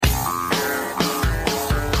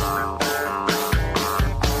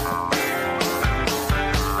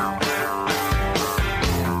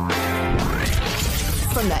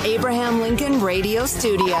Abraham Lincoln Radio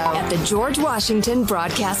Studio at the George Washington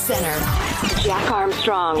Broadcast Center. Jack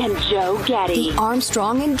Armstrong and Joe Getty. The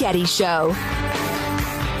Armstrong and Getty Show.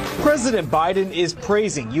 President Biden is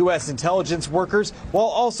praising U.S. intelligence workers while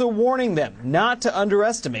also warning them not to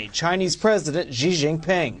underestimate Chinese President Xi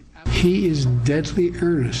Jinping. He is deadly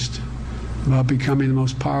earnest about becoming the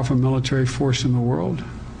most powerful military force in the world,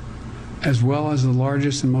 as well as the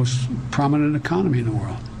largest and most prominent economy in the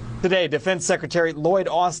world. Today, Defense Secretary Lloyd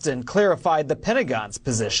Austin clarified the Pentagon's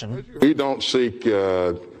position. We don't seek,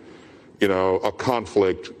 a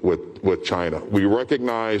conflict with China. We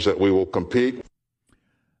recognize that we will compete.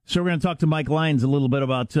 So we're going to talk to Mike Lyons a little bit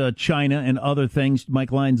about China and other things.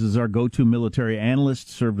 Mike Lyons is our go-to military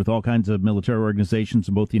analyst, served with all kinds of military organizations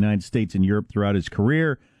in both the United States and Europe throughout his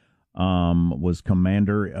career. Was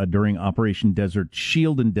commander during Operation Desert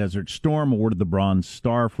Shield and Desert Storm, awarded the Bronze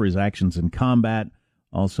Star for his actions in combat.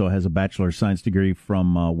 Also has a Bachelor of Science degree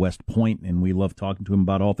from West Point, and we love talking to him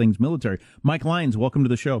about all things military. Mike Lyons, welcome to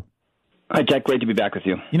the show. Hi, Jack. Great to be back with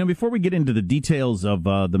you. You know, before we get into the details of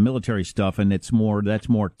the military stuff, and that's more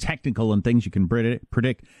technical and things you can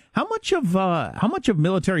predict, how much of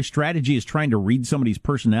military strategy is trying to read somebody's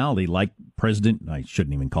personality, like I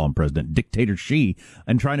shouldn't even call him President, Dictator Xi,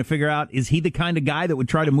 and trying to figure out, is he the kind of guy that would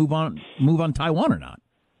try to move on Taiwan or not?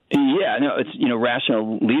 Yeah, no, it's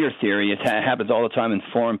rational leader theory. It happens all the time in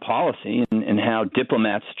foreign policy, and how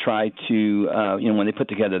diplomats try to when they put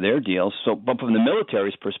together their deals. So, but from the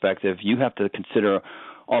military's perspective, you have to consider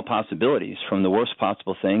all possibilities, from the worst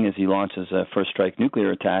possible thing as he launches a first strike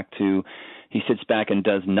nuclear attack to he sits back and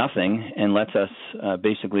does nothing and lets us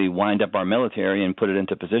basically wind up our military and put it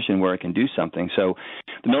into a position where it can do something. So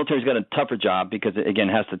the military's got a tougher job because it, again,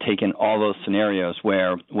 has to take in all those scenarios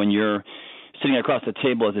where when you're sitting across the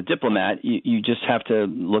table as a diplomat, you just have to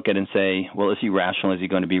look at it and say, well, is he rational? Is he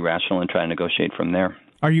going to be rational, and try to negotiate from there?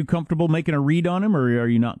 Are you comfortable making a read on him, or are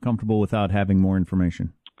you not comfortable without having more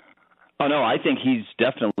information? Oh, no, I think he's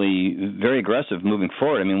definitely very aggressive moving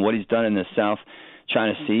forward. I mean, what he's done in the South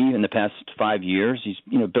China Sea in the past 5 years, he's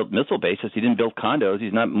built missile bases. He didn't build condos.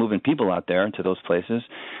 He's not moving people out there into those places.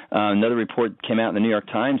 Another report came out in the New York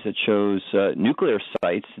Times that shows nuclear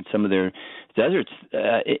sites in some of their deserts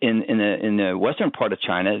in the western part of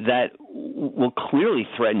China that will clearly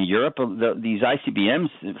threaten Europe. These ICBMs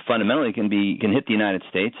fundamentally can hit the United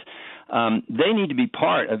States. They need to be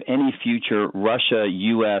part of any future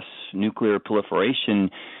Russia-U.S. nuclear proliferation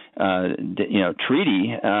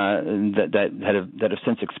treaty that have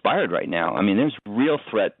since expired right now. I mean, there's real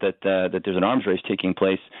threat that there's an arms race taking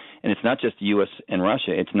place, and it's not just the U.S. and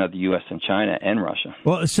Russia; it's not the U.S. and China and Russia.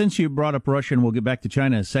 Well, since you brought up Russia, and we'll get back to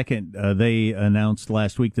China in a second, they announced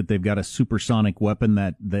last week that they've got a supersonic weapon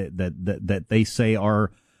that they say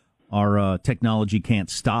our technology can't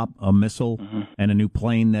stop, a missile, and a new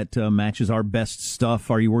plane that matches our best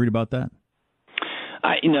stuff. Are you worried about that?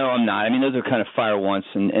 I'm not. I mean, those are kind of fire once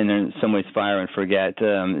and in some ways fire and forget.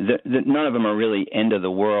 None of them are really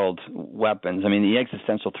end-of-the-world weapons. I mean, the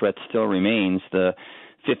existential threat still remains the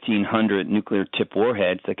 1,500 nuclear-tipped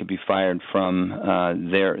warheads that could be fired from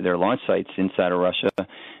their launch sites inside of Russia.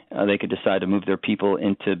 They could decide to move their people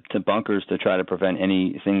into bunkers to try to prevent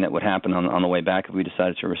anything that would happen on the way back if we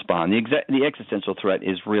decided to respond. The existential threat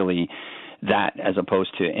is really that, as opposed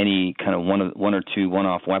to any kind of one or two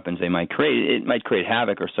one-off weapons they might create. It might create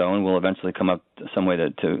havoc or so, and we'll eventually come up some way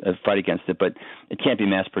to fight against it, but it can't be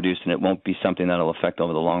mass-produced, and it won't be something that will affect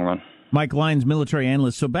over the long run. Mike Lyons, military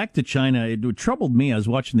analyst. So back to China. It troubled me. I was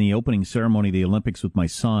watching the opening ceremony of the Olympics with my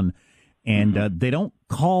son, and they don't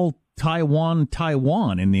call Taiwan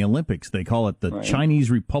in the Olympics. They call it the Chinese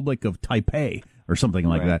Republic of Taipei or something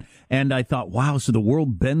like that. And I thought, wow, so the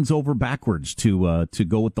world bends over backwards to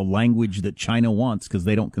go with the language that China wants because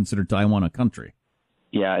they don't consider Taiwan a country.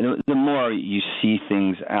 Yeah, the more you see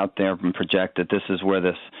things out there and project that this is where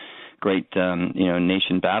this great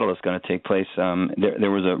nation battle is going to take place.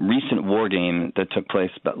 There was a recent war game that took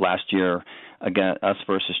place last year, again, us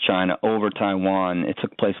versus China over Taiwan. It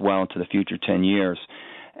took place well into the future, 10 years.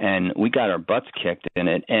 And we got our butts kicked in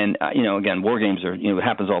it. And again, war games are it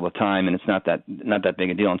happens all the time, and it's not that big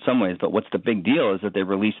a deal in some ways. But what's the big deal is that they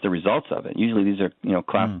release the results of it. Usually these are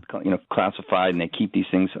classified, and they keep these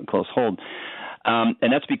things in close hold.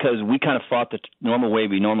 And that's because we kind of fought the normal way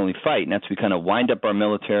we normally fight, and that's we kind of wind up our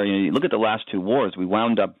military. You look at the last two wars, we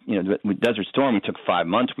wound up, with Desert Storm, we took 5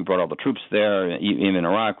 months. We brought all the troops there. Even in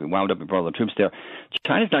Iraq, we wound up, we brought all the troops there.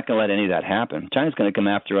 China's not going to let any of that happen. China's going to come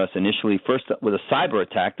after us initially, first with a cyber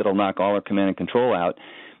attack that'll knock all our command and control out.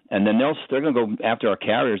 And then they're going to go after our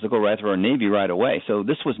carriers. They'll go right through our Navy right away. So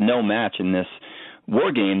this was no match in this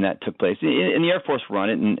war game that took place. And the Air Force run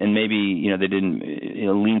it, and maybe they didn't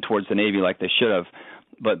lean towards the Navy like they should have.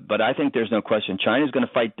 But I think there's no question China's going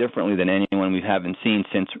to fight differently than anyone we haven't seen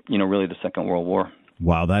since really the Second World War.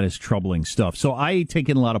 Wow, that is troubling stuff. So I take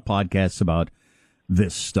in a lot of podcasts about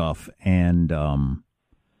this stuff, and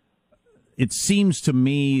it seems to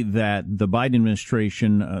me that the Biden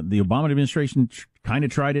administration, the Obama administration kind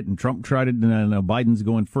of tried it, and Trump tried it, and Biden's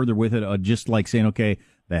going further with it, just like saying, okay,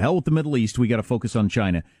 the hell with the Middle East, we got to focus on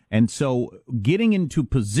China. And so getting into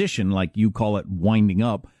position, like you call it, winding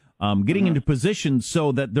up, getting into position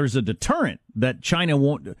so that there's a deterrent that China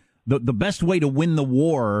won't. The best way to win the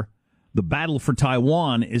war, the battle for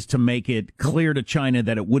Taiwan, is to make it clear to China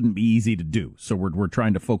that it wouldn't be easy to do. So we're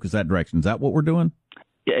trying to focus that direction. Is that what we're doing?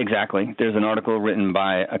 Yeah, exactly. There's an article written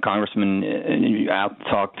by a congressman out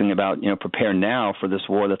talking about, prepare now for this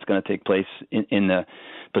war that's going to take place in the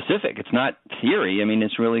Pacific. It's not theory. I mean,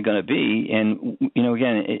 it's really going to be. And,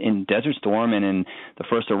 again, in Desert Storm and in the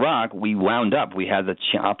first Iraq, we wound up. We had the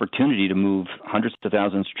opportunity to move hundreds of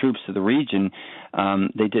thousands of troops to the region.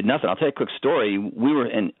 They did nothing. I'll tell you a quick story. We were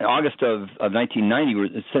in August of 1990, we were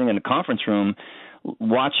sitting in a conference room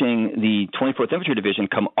watching the 24th Infantry Division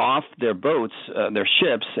come off their boats, their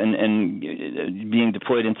ships, and being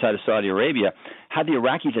deployed inside of Saudi Arabia. Had the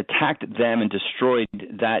Iraqis attacked them and destroyed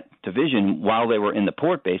that division while they were in the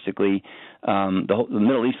port, basically, the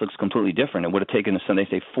Middle East looks completely different. It would have taken, they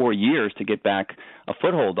say, 4 years to get back a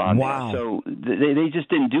foothold on wow. there. So they just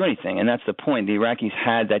didn't do anything, and that's the point. The Iraqis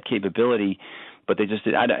had that capability, but they just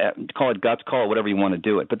call it guts, call it whatever you want to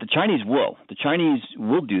do it. But the Chinese will. The Chinese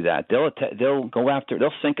will do that. They'll go after.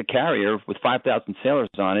 They'll sink a carrier with 5,000 sailors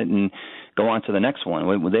on it and go on to the next one.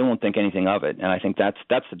 They won't think anything of it. And I think that's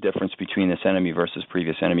the difference between this enemy versus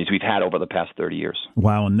previous enemies we've had over the past 30 years.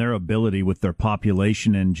 Wow, and their ability with their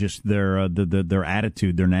population and just their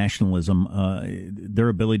attitude, their nationalism, their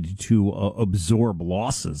ability to absorb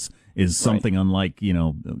losses is something unlike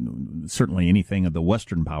certainly anything that the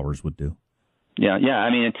Western powers would do. Yeah. I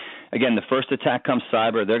mean, again, the first attack comes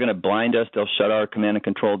cyber. They're going to blind us. They'll shut our command and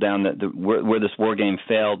control down. Where this war game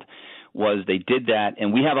failed was they did that,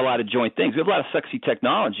 and we have a lot of joint things. We have a lot of sexy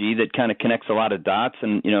technology that kind of connects a lot of dots,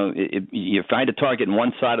 and you find a target in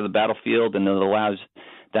one side of the battlefield, and it allows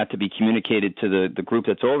that to be communicated to the group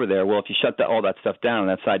that's over there. Well, if you shut all that stuff down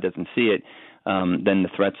and that side doesn't see it, then the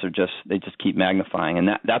threats they just keep magnifying, and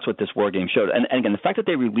that's what this war game showed. And again, the fact that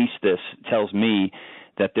they released this tells me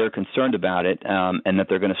that they're concerned about it, and that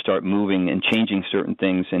they're going to start moving and changing certain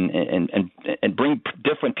things and bring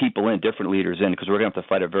different people in, different leaders in, because we're going to have to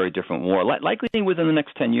fight a very different war, likely within the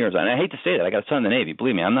next 10 years. And I hate to say that. I got a son in the Navy.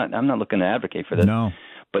 Believe me, I'm not looking to advocate for this. No.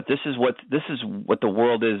 But this is what the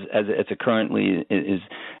world is as it currently is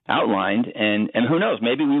outlined, and who knows?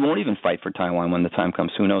 Maybe we won't even fight for Taiwan when the time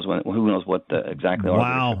comes. Who knows what exactly our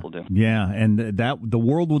leadership will do? Yeah, and that the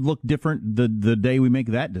world would look different the day we make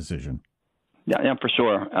that decision. Yeah, for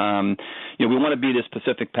sure. We want to be this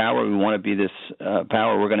Pacific power. We want to be this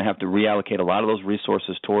power. We're going to have to reallocate a lot of those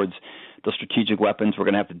resources towards the strategic weapons. We're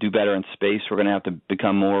going to have to do better in space. We're going to have to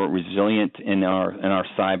become more resilient in our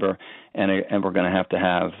cyber, and we're going to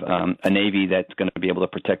have a Navy that's going to be able to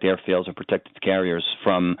protect airfields and protect its carriers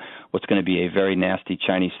from what's going to be a very nasty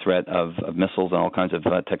Chinese threat of missiles and all kinds of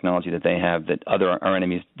technology that they have that our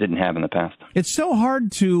enemies didn't have in the past. It's so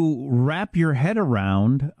hard to wrap your head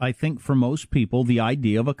around, I think, for most people, the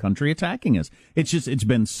idea of a country attacking us. It's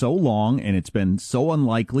been so long, and it's been so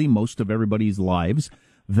unlikely most of everybody's lives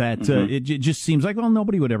that it just seems like, well,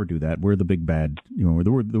 nobody would ever do that. We're the big bad,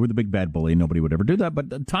 we're the big bad bully. Nobody would ever do that.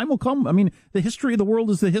 But time will come. I mean, the history of the world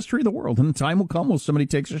is the history of the world, and time will come when somebody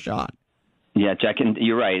takes a shot. Yeah, Jack, and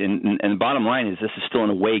you're right. And the bottom line is this is still an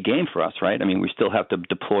away game for us, right? I mean, we still have to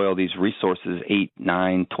deploy all these resources, 8,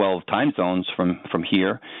 9, 12 time zones from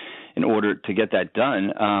here in order to get that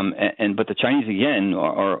done. But the Chinese, again,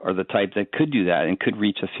 are the type that could do that and could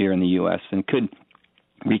reach us here in the U.S. and could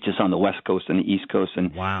reach us on the West Coast and the East Coast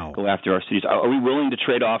and go after our cities. Are we willing to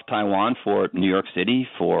trade off Taiwan for New York City,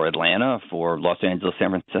 for Atlanta, for Los Angeles,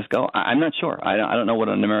 San Francisco? I'm not sure. I don't know what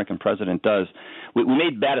an American president does. We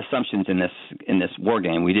made bad assumptions in this war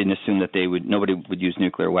game. We didn't assume that nobody would use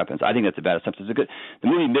nuclear weapons. I think that's a bad assumption. The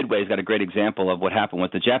movie Midway's got a great example of what happened.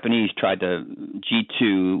 What the Japanese tried to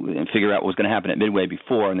G2 and figure out what was going to happen at Midway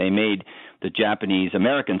before, and they made the Japanese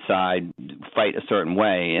American side fight a certain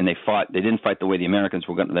way, and they didn't fight the way the Americans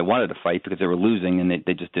they wanted to fight because they were losing, and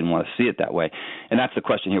they just didn't want to see it that way. And that's the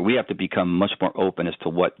question here. We have to become much more open as to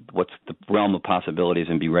what's the realm of possibilities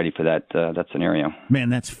and be ready for that scenario. Man,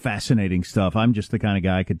 that's fascinating stuff. I'm just the kind of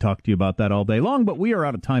guy I could talk to you about that all day long, but we are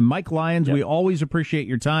out of time. Mike Lyons, We always appreciate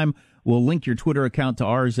your time. We'll link your Twitter account to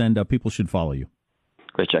ours, and people should follow you.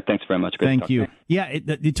 Great, Jack. Thanks very much. Thank you. Yeah,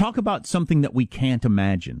 you talk about something that we can't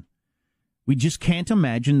imagine. We just can't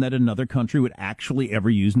imagine that another country would actually ever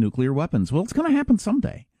use nuclear weapons. Well, it's going to happen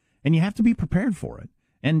someday, and you have to be prepared for it.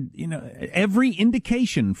 And, every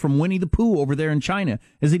indication from Winnie the Pooh over there in China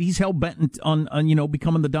is that he's hell-bent on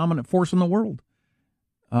becoming the dominant force in the world.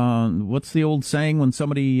 What's the old saying when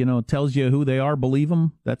somebody, tells you who they are, believe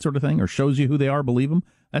them, that sort of thing, or shows you who they are, believe them?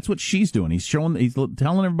 That's what she's doing. He's telling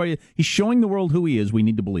everybody, he's showing the world who he is. We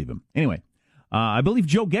need to believe him. Anyway, I believe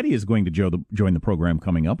Joe Getty is going to join the program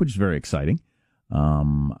coming up, which is very exciting.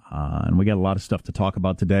 And we got a lot of stuff to talk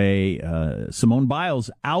about today. Simone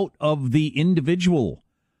Biles out of the individual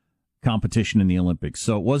competition in the Olympics.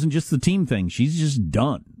 So it wasn't just the team thing. She's just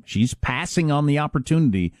done. She's passing on the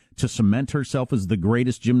opportunity to cement herself as the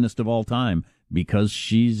greatest gymnast of all time because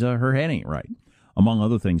her head ain't right, among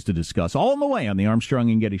other things to discuss. All on the way on the Armstrong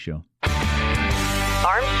and Getty Show.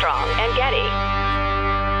 Armstrong and Getty.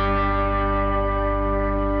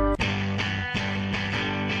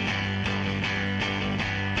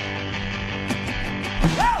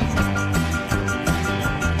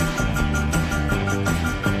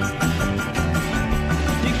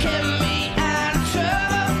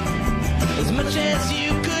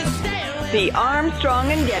 The Armstrong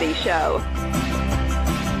and Getty Show.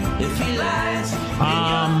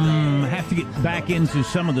 Have to get back into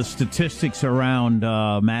some of the statistics around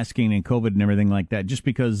masking and COVID and everything like that, just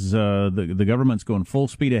because the government's going full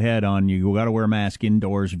speed ahead on you got to wear a mask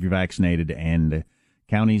indoors if you're vaccinated, and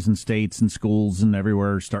counties and states and schools and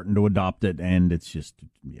everywhere are starting to adopt it, and it's just,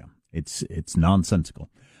 it's nonsensical.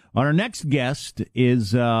 Our next guest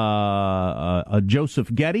is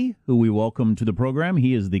Joseph Getty, who we welcome to the program.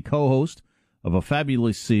 He is the co-host of a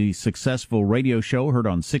fabulously successful radio show heard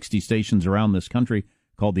on 60 stations around this country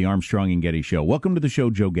called the Armstrong and Getty Show. Welcome to the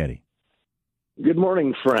show, Joe Getty. Good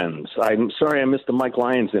morning, friends. I'm sorry I missed the Mike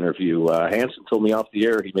Lyons interview. Hanson told me off the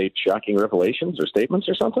air he made shocking revelations or statements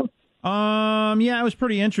or something. Yeah, it was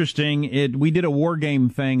pretty interesting. We did a war game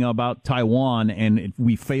thing about Taiwan, and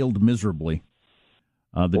we failed miserably.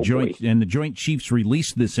 The Joint Chiefs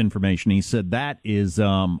released this information. He said that is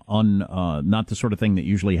not the sort of thing that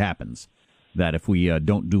usually happens. That if we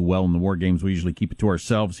don't do well in the war games, we usually keep it to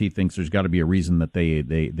ourselves. He thinks there's got to be a reason that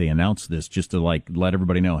they announce this, just to let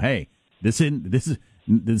everybody know, hey, this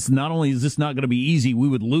not only is this not going to be easy, we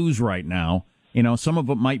would lose right now. Some of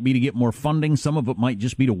it might be to get more funding. Some of it might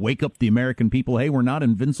just be to wake up the American people. Hey, we're not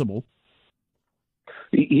invincible.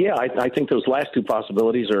 Yeah, I think those last two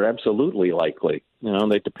possibilities are absolutely likely.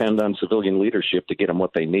 They depend on civilian leadership to get them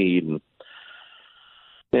what they need. And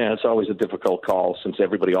yeah, it's always a difficult call since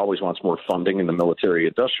everybody always wants more funding in the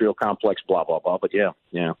military-industrial complex, blah, blah, blah. But yeah,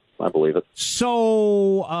 I believe it.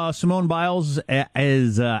 So Simone Biles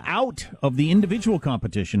is out of the individual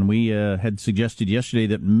competition. We had suggested yesterday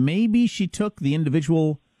that maybe she took the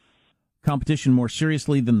individual competition more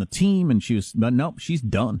seriously than the team, and but nope, she's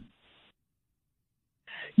done.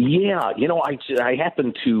 Yeah, I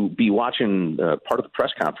happened to be watching part of the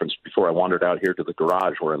press conference before I wandered out here to the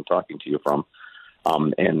garage where I'm talking to you from.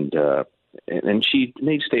 And she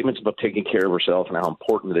made statements about taking care of herself and how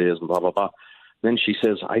important it is and blah, blah, blah. Then she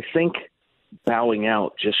says, I think bowing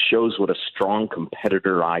out just shows what a strong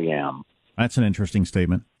competitor I am. That's an interesting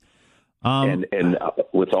statement. And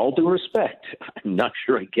with all due respect, I'm not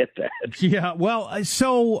sure I get that. Yeah, well,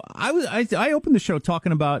 so I opened the show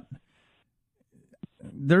talking about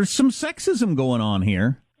there's some sexism going on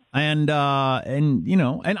here. And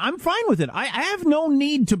I'm fine with it. I have no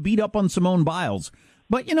need to beat up on Simone Biles.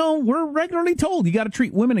 But, we're regularly told you got to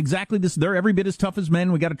treat women exactly this. They're every bit as tough as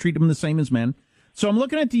men. We got to treat them the same as men. So I'm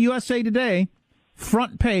looking at the USA Today,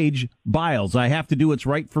 front page, Biles, I have to do what's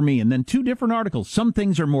right for me. And then two different articles. Some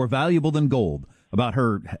things are more valuable than gold about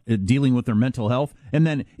her dealing with her mental health. And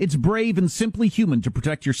then it's brave and simply human to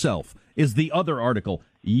protect yourself is the other article.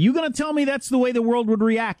 You going to tell me that's the way the world would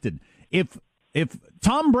react? If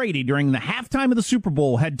Tom Brady during the halftime of the Super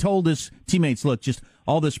Bowl had told his teammates, look, just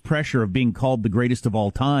all this pressure of being called the greatest of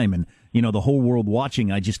all time and, the whole world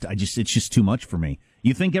watching, it's just too much for me.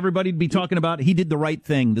 You think everybody'd be talking about he did the right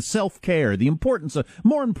thing, the self-care, the importance of,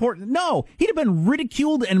 more important. No, he'd have been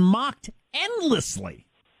ridiculed and mocked endlessly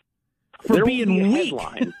for being weak.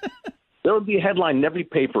 There would be a headline in every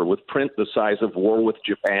paper with print the size of War with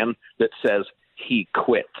Japan that says he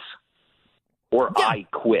quits. Or yeah. I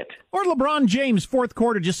quit. Or LeBron James, fourth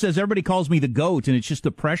quarter, just says, everybody calls me the GOAT, and it's just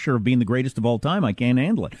the pressure of being the greatest of all time. I can't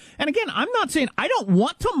handle it. And again, I'm not saying I don't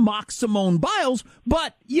want to mock Simone Biles,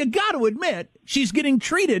 but you got to admit she's getting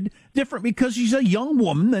treated different because she's a young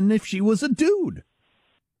woman than if she was a dude.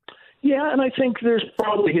 Yeah, and I think there's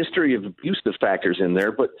probably a history of abusive factors in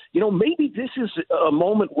there, but, maybe this is a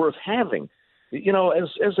moment worth having.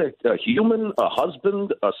 As a human, a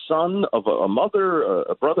husband, a son of a mother,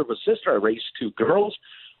 a brother of a sister, I raised 2 girls.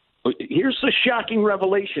 Here's a shocking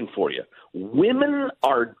revelation for you. Women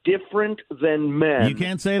are different than men. You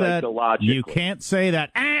can't say that. You can't say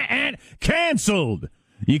that. Canceled.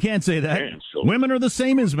 You can't say that. Canceled. Women are the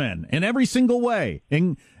same as men in every single way.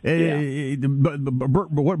 Birthing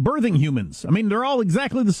humans. I mean, they're all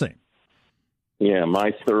exactly the same. Yeah,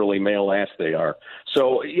 my thoroughly male ass they are.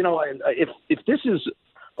 So, if this is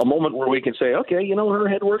a moment where we can say, okay, her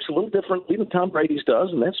head works a little differently than Tom Brady's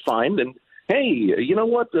does, and that's fine. And, hey, you know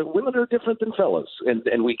what? The women are different than fellas,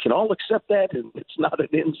 and we can all accept that, and it's not an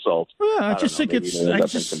insult. Yeah, I just think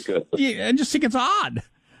it's odd.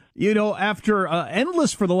 After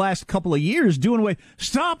endless for the last couple of years doing away.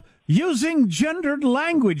 Stop using gendered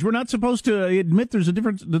language. We're not supposed to admit there's a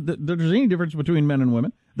difference, that there's any difference between men and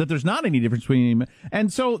women, that there's not any difference between any men.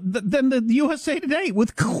 And so then the USA Today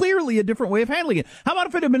with clearly a different way of handling it. How about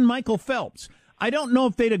if it had been Michael Phelps? I don't know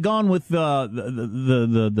if they'd have gone with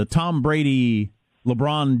the Tom Brady,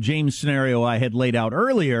 LeBron James scenario I had laid out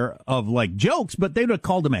earlier of like jokes, but they would have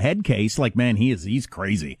called him a head case. Like, man, he's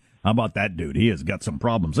crazy. How about that dude? He has got some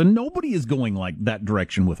problems, and nobody is going like that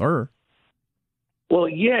direction with her. Well,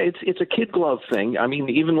 yeah, it's a kid glove thing. I mean,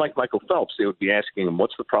 even like Michael Phelps, they would be asking him,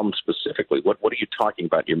 "What's the problem specifically? What are you talking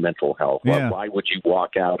about? Your mental health? Yeah. Why would you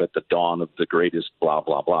walk out at the dawn of the greatest blah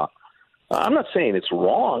blah blah?" I'm not saying it's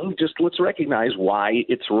wrong. Just let's recognize why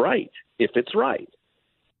it's right if it's right.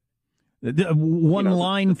 The one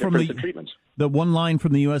line from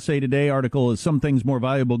the USA Today article is, "Some things more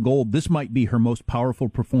valuable gold. This might be her most powerful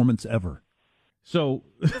performance ever." So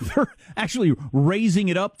they're actually raising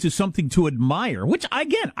it up to something to admire, which,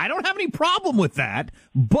 again, I don't have any problem with that,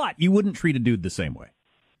 but you wouldn't treat a dude the same way.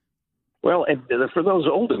 Well, and for those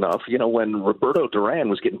old enough, when Roberto Duran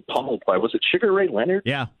was getting pummeled by, was it Sugar Ray Leonard?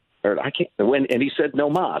 Yeah. And he said no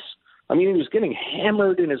mas. I mean, he was getting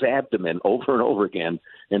hammered in his abdomen over and over again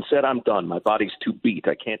and said, "I'm done. My body's too beat.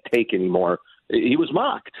 I can't take anymore." He was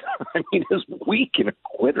mocked. I mean, he was weak and a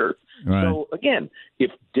quitter. Right. So, again,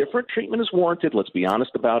 if different treatment is warranted, let's be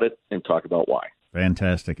honest about it and talk about why.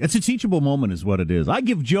 Fantastic. It's a teachable moment is what it is. I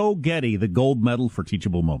give Joe Getty the gold medal for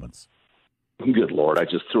teachable moments. Good Lord, I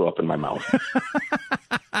just threw up in my mouth.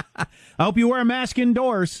 I hope you wear a mask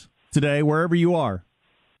indoors today, wherever you are.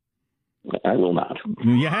 I will not.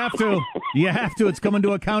 You have to. You have to. It's coming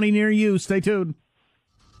to a county near you. Stay tuned.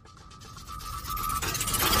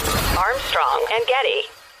 Armstrong and Getty.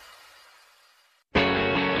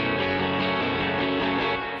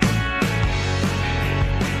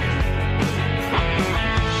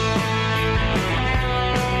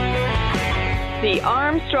 The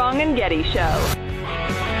Armstrong and Getty Show.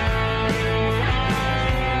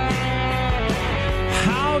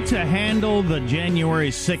 How to handle the January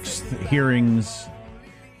 6th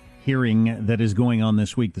hearing that is going on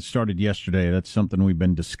this week that started yesterday. That's something we've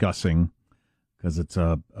been discussing because it's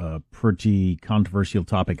a pretty controversial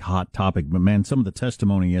topic, hot topic. But, man, some of the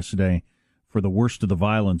testimony yesterday for the worst of the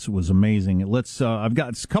violence was amazing. I've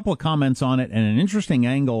got a couple of comments on it and an interesting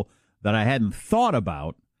angle that I hadn't thought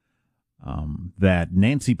about. That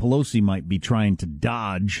Nancy Pelosi might be trying to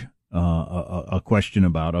dodge a question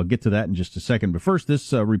about. I'll get to that in just a second. But first,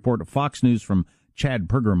 this report of Fox News from Chad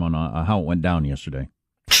Pergram on how it went down yesterday.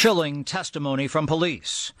 Chilling testimony from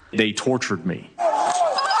police. They tortured me.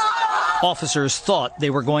 Officers thought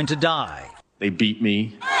they were going to die. They beat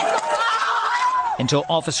me. Until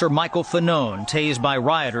Officer Michael Fanone, tased by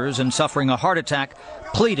rioters and suffering a heart attack,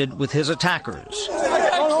 pleaded with his attackers.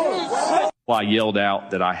 I yelled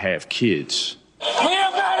out that I have kids.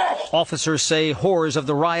 Officers say horrors of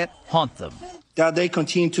the riot haunt them. That they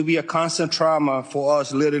continue to be a constant trauma for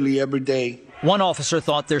us literally every day. One officer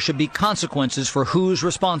thought there should be consequences for who's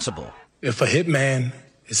responsible. If a hitman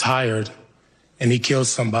is hired and he kills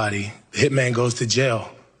somebody, the hitman goes to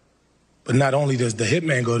jail. But not only does the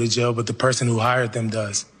hitman go to jail, but the person who hired them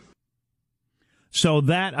does. So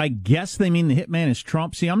that, I guess they mean the hitman is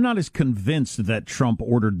Trump. See, I'm not as convinced that Trump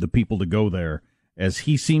ordered the people to go there as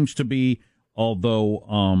he seems to be, although,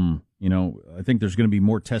 I think there's going to be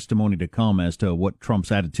more testimony to come as to what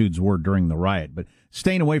Trump's attitudes were during the riot. But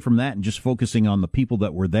staying away from that and just focusing on the people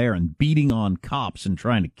that were there and beating on cops and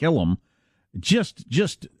trying to kill them, just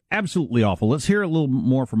absolutely awful. Let's hear a little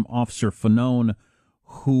more from Officer Fanone,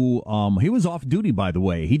 who he was off duty, by the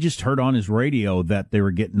way. He just heard on his radio that they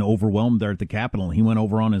were getting overwhelmed there at the Capitol. He went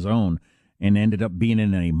over on his own and ended up being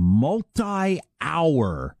in a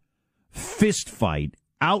multi-hour fist fight,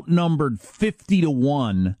 outnumbered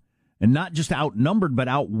 50-1, and not just outnumbered, but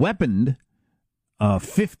outweaponed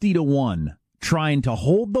 50-1, trying to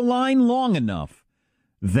hold the line long enough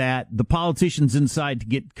that the politicians inside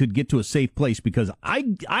could get to a safe place. Because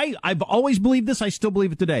I've always believed this. I still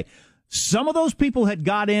believe it today. Some of those people had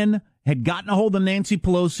gotten a hold of Nancy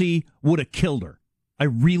Pelosi, would have killed her. I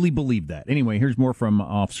really believe that. Anyway, here's more from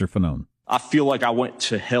Officer Fanone. I feel like I went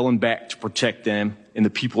to hell and back to protect them and the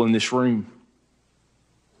people in this room.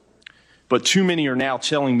 But too many are now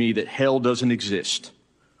telling me that hell doesn't exist,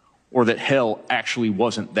 or that hell actually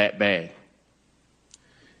wasn't that bad.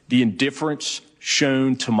 The indifference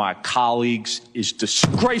shown to my colleagues is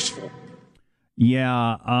disgraceful.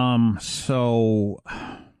 Yeah, so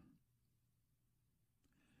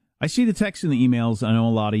I see the texts and the emails. I know a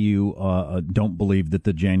lot of you don't believe that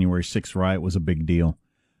the January 6th riot was a big deal.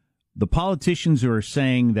 The politicians who are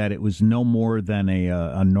saying that it was no more than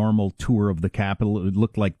a normal tour of the Capitol, it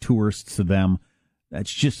looked like tourists to them,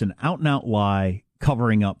 that's just an out-and-out lie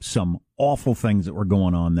covering up some awful things that were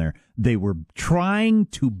going on there. They were trying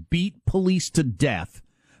to beat police to death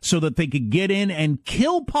so that they could get in and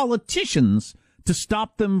kill politicians to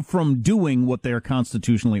stop them from doing what they're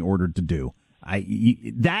constitutionally ordered to do.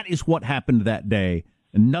 That is what happened that day.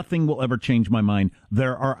 And nothing will ever change my mind.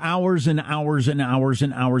 There are hours and hours and hours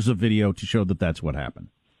and hours of video to show that that's what happened.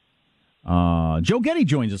 Joe Getty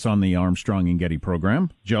joins us on the Armstrong and Getty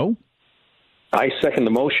program. Joe? I second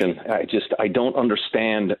the motion. I don't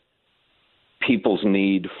understand people's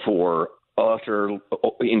need for utter,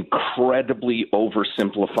 incredibly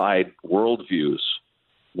oversimplified worldviews.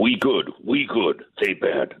 We good, they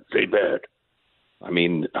bad, they bad. I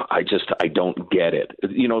mean, I don't get it.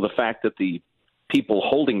 You know, the fact that the people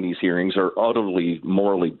holding these hearings are utterly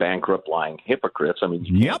morally bankrupt, lying hypocrites. I mean,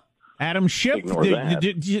 yep. Adam Schiff. I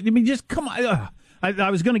mean, just come on.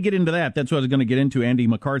 I was going to get into that. That's what I was going to get into. Andy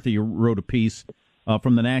McCarthy wrote a piece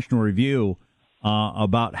from the National Review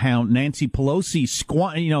about how Nancy Pelosi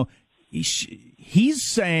he's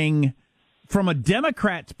saying from a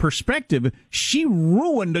Democrat's perspective, she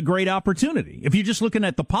ruined a great opportunity. If you're just looking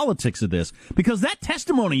at the politics of this, because that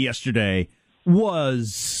testimony yesterday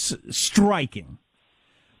was striking.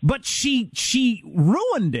 But she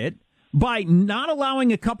ruined it by not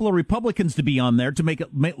allowing a couple of Republicans to be on there to make it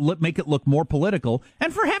look more political,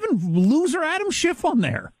 and for having loser Adam Schiff on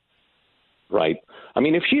there. Right. I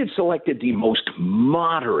mean, if she had selected the most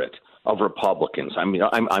moderate of Republicans,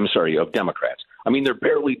 I'm sorry, of Democrats. I mean, they're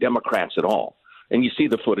barely Democrats at all. And you see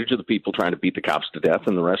the footage of the people trying to beat the cops to death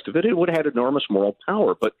and the rest of it. It would have had enormous moral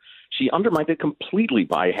power, but she undermined it completely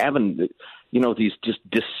by having, these just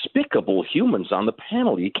despicable humans on the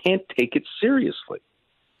panel. You can't take it seriously.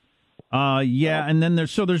 And then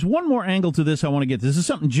there's one more angle to this I want to get. This is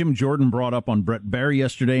something Jim Jordan brought up on Brett Baer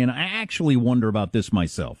yesterday, and I actually wonder about this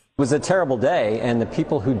myself. It was a terrible day, and the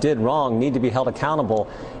people who did wrong need to be held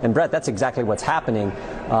accountable. And, Brett, that's exactly what's happening.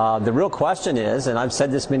 The real question is, and I've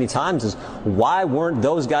said this many times, is why weren't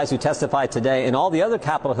those guys who testified today and all the other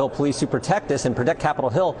Capitol Hill police who protect us and protect Capitol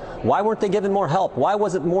Hill, why weren't they given more help? Why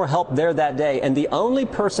wasn't more help there that day? And the only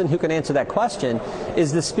person who can answer that question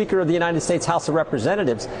is the Speaker of the United States House of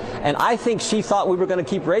Representatives. And I think she thought we were going to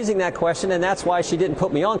keep raising that question, and that's why she didn't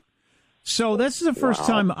put me on. So this is the first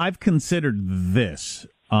time I've considered this.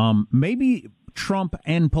 Maybe Trump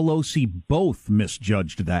and Pelosi both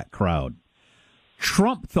misjudged that crowd.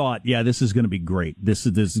 Trump thought, yeah, this is going to be great. This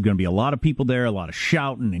is going to be a lot of people there, a lot of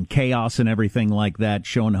shouting and chaos and everything like that,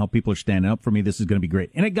 showing how people are standing up for me. This is going to be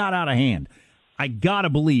great. And it got out of hand. I got to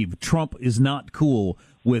believe Trump is not cool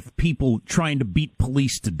with people trying to beat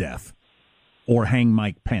police to death or hang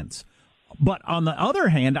Mike Pence. But on the other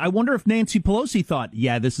hand, I wonder if Nancy Pelosi thought,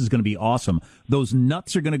 yeah, this is going to be awesome. Those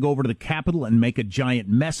nuts are going to go over to the Capitol and make a giant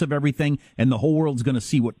mess of everything, and the whole world's going to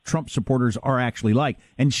see what Trump supporters are actually like.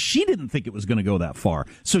 And she didn't think it was going to go that far.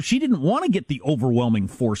 So she didn't want to get the overwhelming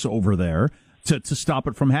force over there to stop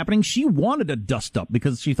it from happening. She wanted to dust up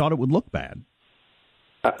because she thought it would look bad.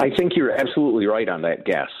 I think you're absolutely right on that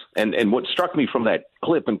guess. And what struck me from that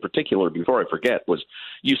clip in particular, before I forget, was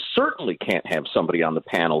you certainly can't have somebody on the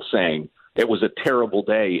panel saying, it was a terrible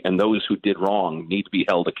day, and those who did wrong need to be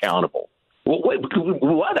held accountable. Well,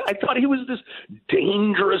 what? I thought he was this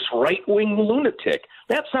dangerous right-wing lunatic.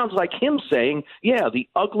 That sounds like him saying, yeah, the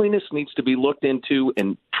ugliness needs to be looked into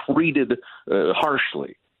and treated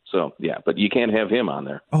harshly. So, yeah, but you can't have him on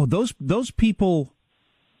there. Oh, those people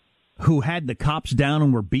who had the cops down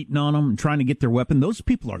and were beating on them and trying to get their weapon, those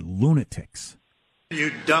people are lunatics.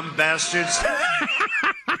 You dumb bastards.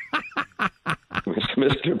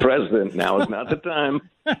 Mr. President, now is not the time.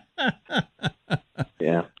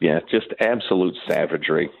 Yeah, just absolute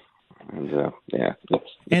savagery. And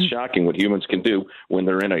it's shocking what humans can do when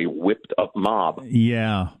they're in a whipped-up mob.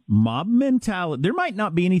 Yeah, mob mentality. There might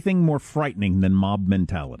not be anything more frightening than mob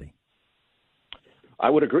mentality. I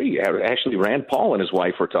would agree. Actually, Rand Paul and his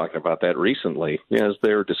wife were talking about that recently as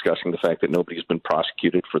they're discussing the fact that nobody's been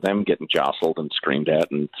prosecuted for them getting jostled and screamed at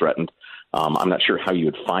and threatened. I'm not sure how you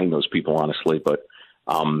would find those people, honestly, but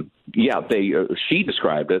she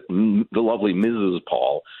described it, the lovely Mrs.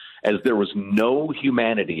 Paul, as there was no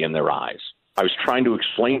humanity in their eyes. I was trying to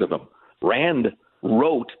explain to them. Rand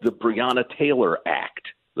wrote the Breonna Taylor Act,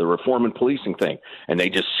 the reform and policing thing, and they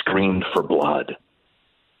just screamed for blood.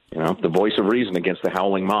 The voice of reason against the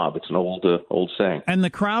howling mob. It's an old saying. And the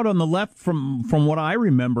crowd on the left, from what I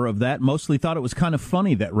remember of that, mostly thought it was kind of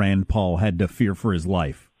funny that Rand Paul had to fear for his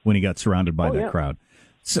life when he got surrounded by that crowd.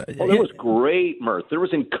 So, there was great mirth. There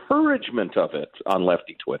was encouragement of it on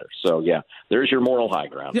lefty Twitter. So, there's your moral high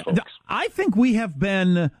ground, folks. I think we have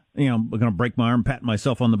been, I'm going to break my arm, pat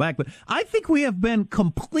myself on the back, but I think we have been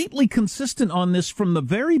completely consistent on this from the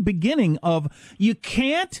very beginning of you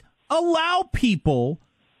can't allow people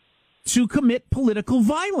to commit political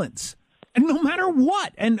violence, and no matter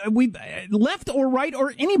what. And we, left or right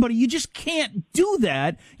or anybody, you just can't do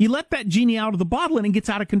that. You let that genie out of the bottle, and it gets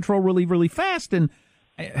out of control really, really fast. And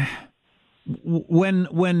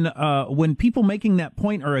when people making that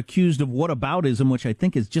point are accused of whataboutism, which I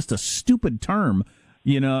think is just a stupid term,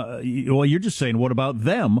 you're just saying, what about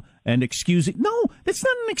them? And excusing. No, that's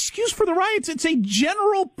not an excuse for the riots. It's a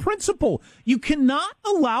general principle. You cannot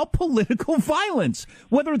allow political violence,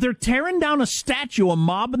 whether they're tearing down a statue, a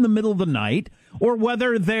mob in the middle of the night, or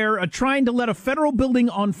whether they're trying to let a federal building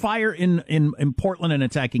on fire in Portland and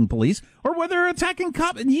attacking police, or whether they're attacking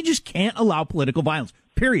cops. You just can't allow political violence,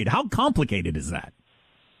 period. How complicated is that?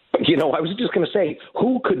 I was just going to say,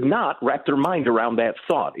 who could not wrap their mind around that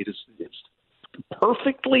thought? It's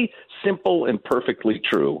perfectly simple and perfectly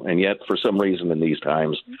true, and yet for some reason in these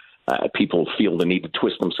times people feel the need to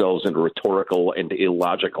twist themselves into rhetorical and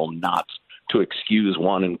illogical knots to excuse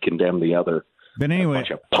one and condemn the other. But anyway, a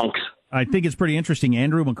bunch of punks. I think it's pretty interesting.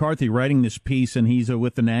 Andrew McCarthy writing this piece, and he's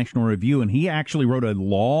with the National Review, and he actually wrote a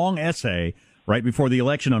long essay right before the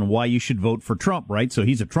election on why you should vote for Trump, right? So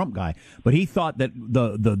he's a Trump guy. But he thought that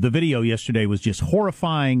the video yesterday was just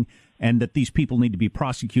horrifying, and that these people need to be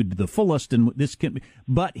prosecuted to the fullest. And this can be,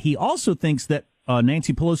 but he also thinks that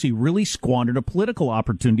Nancy Pelosi really squandered a political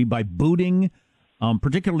opportunity by booting,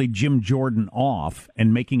 particularly Jim Jordan, off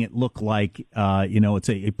and making it look like it's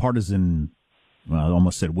a partisan. Well, I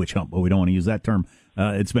almost said witch hunt, but we don't want to use that term.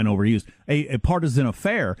 It's been overused. A partisan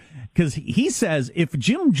affair, because he says if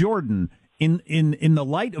Jim Jordan, in the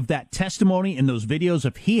light of that testimony in those videos,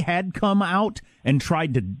 if he had come out and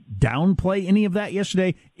tried to downplay any of that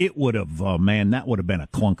yesterday, it would have, that would have been a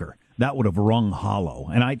clunker. That would have rung hollow.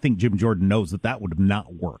 And I think Jim Jordan knows that would have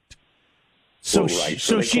not worked. So, right.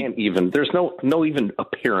 So they can't even, there's no even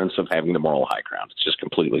appearance of having the moral high ground. It's just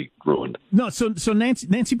completely ruined. No, so Nancy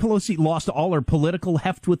Pelosi lost all her political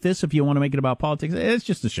heft with this, if you want to make it about politics. It's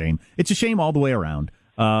just a shame. It's a shame all the way around.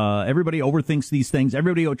 Everybody overthinks these things.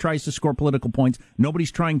 Everybody tries to score political points.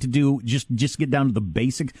 Nobody's trying to do just get down to the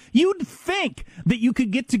basics. You'd think that you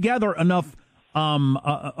could get together enough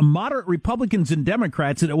moderate Republicans and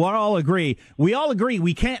Democrats that we all agree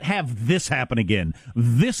we can't have this happen again.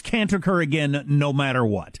 This can't occur again no matter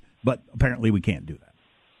what. But apparently we can't do that.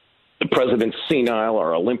 The president's senile.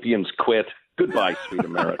 Our Olympians quit. Goodbye, sweet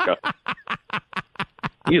America.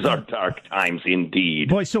 These are dark times indeed.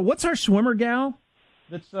 Boy, so what's our swimmer gal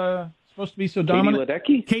that's supposed to be so dominant?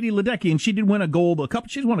 Katie Ledecky, and she did win a gold.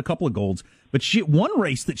 She's won a couple of golds, but one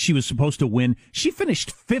race that she was supposed to win, she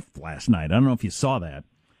finished 5th last night. I don't know if you saw that.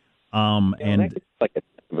 And like a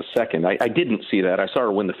second, I didn't see that. I saw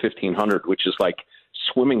her win the 1500, which is like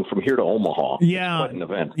swimming from here to Omaha. Yeah, it's quite an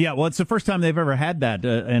event. Yeah, well, it's the first time they've ever had that,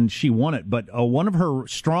 and she won it. But one of her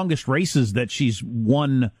strongest races that she's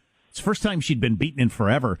won. It's the first time she'd been beaten in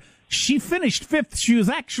forever. She finished 5th. She was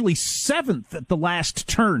actually 7th at the last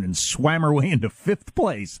turn and swam her way into 5th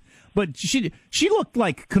place. But she looked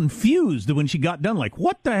like confused when she got done. Like,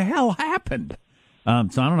 what the hell happened? So I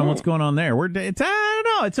don't know what's going on there. I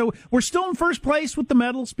don't know. We're still in first place with the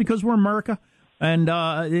medals because we're America, and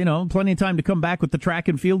plenty of time to come back with the track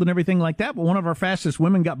and field and everything like that. But one of our fastest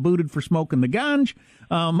women got booted for smoking the ganj.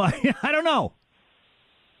 I don't know.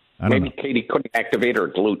 Maybe Katie couldn't activate her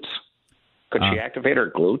glutes. Could she activate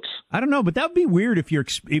her glutes? I don't know, but that would be weird if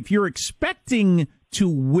you're expecting to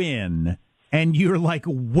win and you're like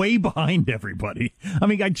way behind everybody. I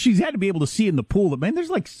mean, she's had to be able to see in the pool that, man,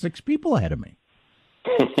 there's like 6 people ahead of me.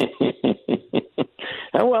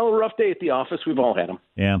 Well, a rough day at the office. We've all had them.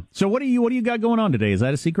 Yeah. So what do you got going on today? Is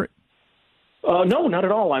that a secret? No, not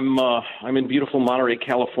at all. I'm in beautiful Monterey,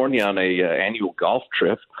 California, on a annual golf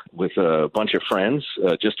trip with a bunch of friends.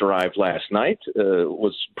 Just arrived last night.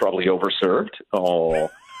 Was probably overserved.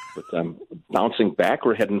 But I'm bouncing back.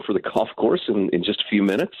 We're heading for the golf course in just a few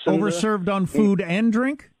minutes. Overserved on food and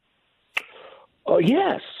drink?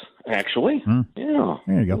 Yes, actually. Yeah.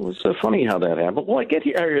 There you go. It was funny how that happened. Well, I get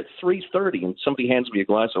here at 3:30, and somebody hands me a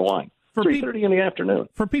glass of wine. 3:30 in the afternoon.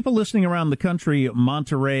 For people listening around the country,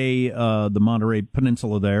 Monterey, the Monterey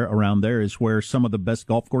Peninsula around there is where some of the best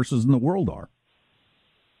golf courses in the world are.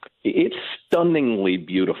 It's stunningly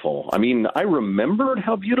beautiful. I mean, I remembered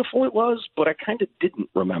how beautiful it was, but I kind of didn't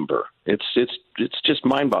remember. It's just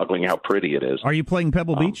mind-boggling how pretty it is. Are you playing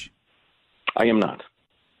Pebble Beach? I am not.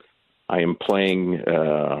 I am playing.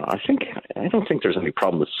 I don't think there's any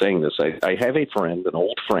problem with saying this. I have a friend, an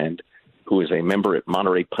old friend, who is a member at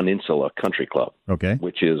Monterey Peninsula Country Club,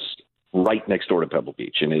 which is right next door to Pebble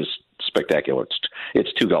Beach and is spectacular.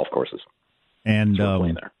 It's 2 golf courses. And so we're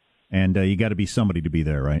playing there. And you got to be somebody to be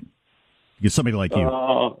there, right? Get somebody like you.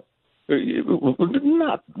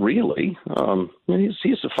 Not really.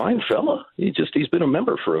 He's a fine fella. He's been a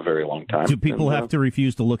member for a very long time. Do people have to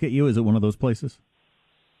refuse to look at you? Is it one of those places?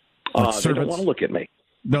 They don't want to look at me.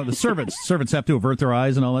 No, the servants have to avert their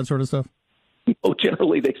eyes and all that sort of stuff. Oh,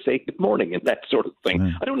 generally they say good morning and that sort of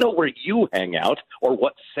thing. I don't know where you hang out or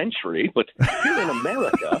what century, but here in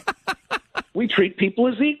America, we treat people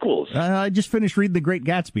as equals. I just finished reading The Great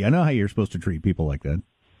Gatsby. I know how you're supposed to treat people like that.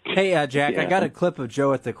 Hey, Jack, I got a clip of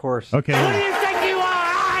Joe at the course. Okay. Who do you think you are?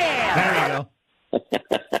 I am. There you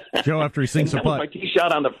go. Joe, after he sinks a putt. That was my tee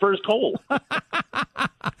shot on the first hole.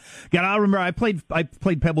 God, I remember I played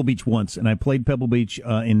Pebble Beach once, and I played Pebble Beach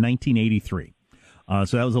in 1983.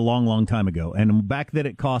 So that was a long, long time ago. And back then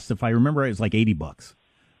it cost, if I remember, it was like $80.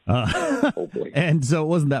 Oh boy. And so it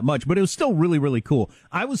wasn't that much, but it was still really, really cool.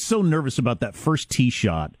 I was so nervous about that first tee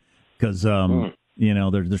shot because,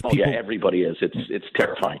 there's people. Yeah, everybody is. It's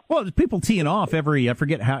terrifying. Well, there's people teeing off every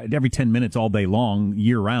 10 minutes all day long,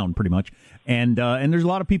 year round, pretty much. And there's a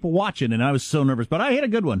lot of people watching, and I was so nervous, but I hit a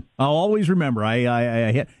good one. I'll always remember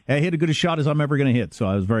I hit as good a shot as I'm ever going to hit. So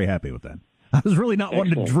I was very happy with that. I was really not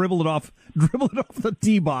wanting to dribble it off the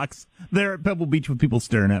tee box there at Pebble Beach with people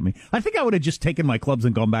staring at me. I think I would have just taken my clubs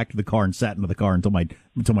and gone back to the car and sat into the car until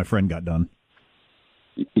my friend got done.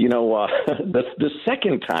 The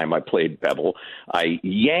second time I played Pebble, I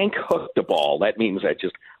yank hooked the ball. That means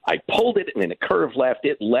I pulled it and then it curved left.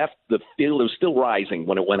 It left the field. It was still rising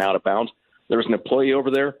when it went out of bounds. There was an employee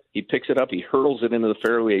over there. He picks it up. He hurls it into the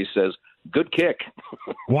fairway. He says, "Good kick."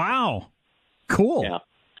 Wow. Cool. Yeah.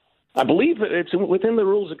 I believe it's within the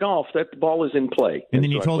rules of golf that the ball is in play. And then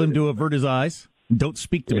you told him to avert his eyes? Don't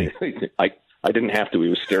speak to me. I didn't have to. He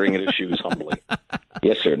was staring at his shoes humbly.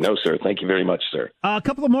 Yes, sir. No, sir. Thank you very much, sir. A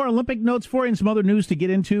couple of more Olympic notes for you and some other news to get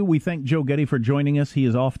into. We thank Joe Getty for joining us. He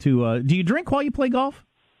is off to... do you drink while you play golf?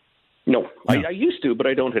 No. I used to, but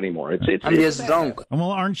I don't anymore. I'm just drunk.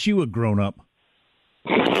 Well, aren't you a grown-up?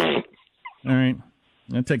 All right.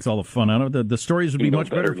 That takes all the fun out of it. The stories would be much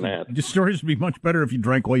better. The stories would be much better if you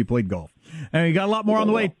drank while you played golf. And you got a lot more on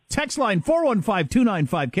the way. Text line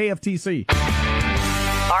 415-295-KFTC.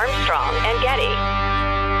 Armstrong and Getty.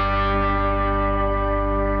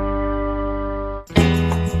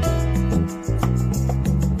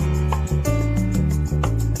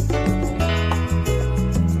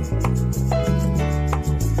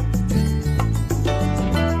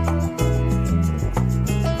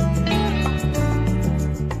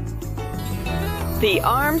 The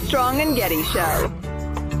Armstrong and Getty Show.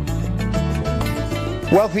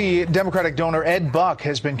 Wealthy Democratic donor Ed Buck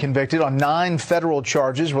has been convicted on 9 federal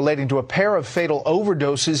charges relating to a pair of fatal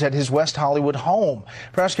overdoses at his West Hollywood home.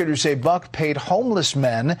 Prosecutors say Buck paid homeless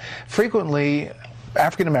men, frequently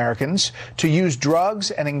African Americans, to use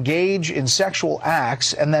drugs and engage in sexual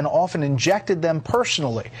acts, and then often injected them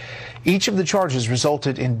personally. Each of the charges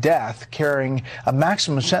resulted in death, carrying a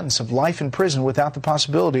maximum sentence of life in prison without the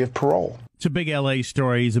possibility of parole. It's a big L.A.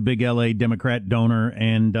 story. He's a big L.A. Democrat donor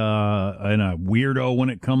and a weirdo when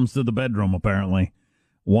it comes to the bedroom, apparently.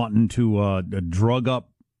 Wanting to drug up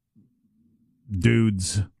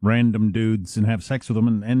dudes, random dudes, and have sex with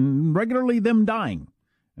them, and regularly them dying.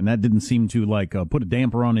 And that didn't seem to, put a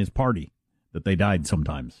damper on his party, that they died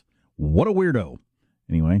sometimes. What a weirdo.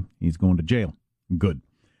 Anyway, he's going to jail. Good.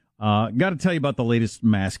 Got to tell you about the latest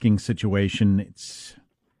masking situation.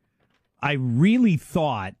 I really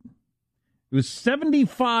thought... It was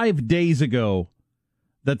 75 days ago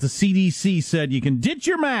that the CDC said you can ditch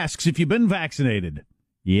your masks if you've been vaccinated.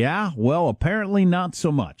 Yeah, well, apparently not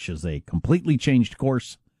so much, as they completely changed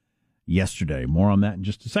course yesterday. More on that in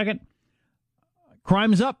just a second.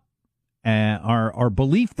 Crime's up Our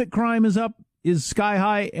belief that crime is up is sky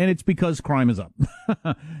high, and it's because crime is up.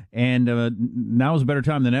 And now is a better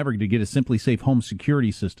time than ever to get a Simply Safe home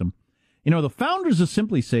security system. You know, the founders of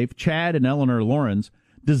Simply Safe, Chad and Eleanor Lawrence,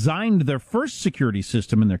 designed their first security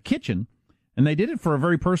system in their kitchen, and they did it for a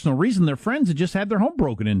very personal reason. Their friends had just had their home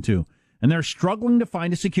broken into, and they're struggling to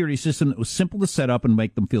find a security system that was simple to set up and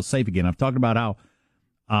make them feel safe again. I've talked about how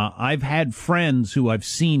I've had friends who I've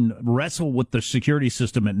seen wrestle with the security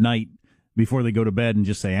system at night before they go to bed and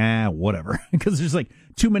just say, whatever, because there's like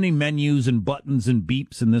too many menus and buttons and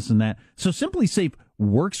beeps and this and that. So Simply Safe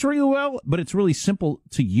works really well, but it's really simple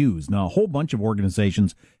to use. Now, a whole bunch of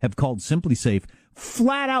organizations have called Simply Safe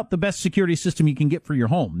flat out the best security system you can get for your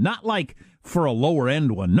home. Not like for a lower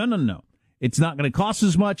end one. No. It's not going to cost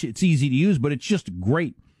as much. It's easy to use, but it's just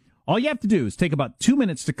great. All you have to do is take about 2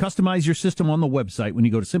 minutes to customize your system on the website. When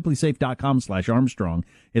you go to simplysafe.com/Armstrong,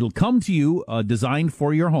 it'll come to you designed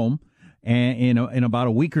for your home. And in about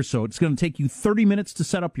a week or so, it's going to take you 30 minutes to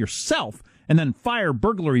set up yourself, and then fire,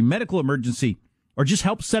 burglary, medical emergency, or just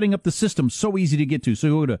help setting up the system. So easy to get to. So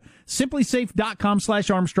go to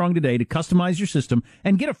simplysafe.com/Armstrong today to customize your system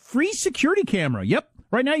and get a free security camera. Yep.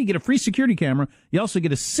 Right now you get a free security camera. You also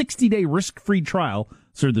get a 60-day risk-free trial.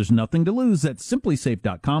 So there's nothing to lose. That's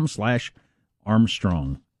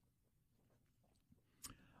simplysafe.com/Armstrong.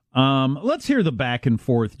 Let's hear the back and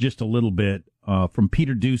forth just a little bit from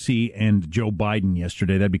Peter Doocy and Joe Biden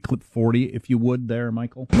yesterday. That'd be clip 40, if you would, there,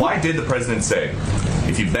 Michael. Why did the president say,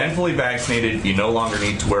 if you've been fully vaccinated, you no longer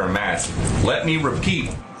need to wear a mask? Let me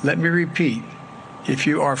repeat. If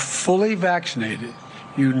you are fully vaccinated,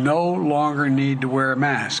 you no longer need to wear a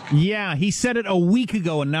mask. Yeah, he said it a week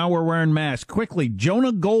ago, and now we're wearing masks. Quickly,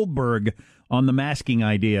 Jonah Goldberg on the masking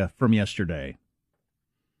idea from yesterday.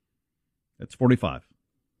 That's 45.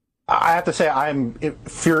 I have to say I'm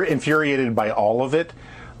infuriated by all of it.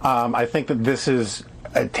 I think that this is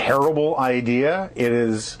a terrible idea. It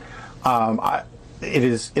is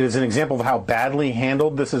an example of how badly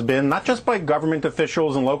handled this has been, not just by government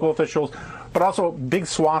officials and local officials, but also big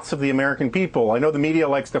swaths of the American people. I know the media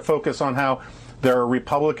likes to focus on how there are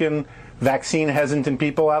Republican vaccine hesitant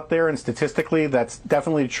people out there, and statistically that's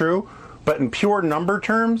definitely true. But in pure number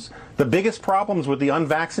terms, the biggest problems with the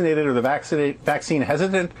unvaccinated or the vaccine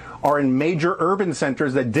hesitant are in major urban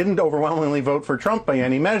centers that didn't overwhelmingly vote for Trump by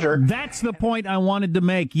any measure. That's the point I wanted to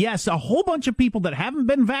make. Yes, a whole bunch of people that haven't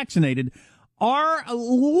been vaccinated are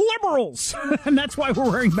liberals, and that's why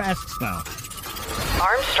we're wearing masks now.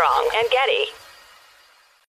 Armstrong and Getty.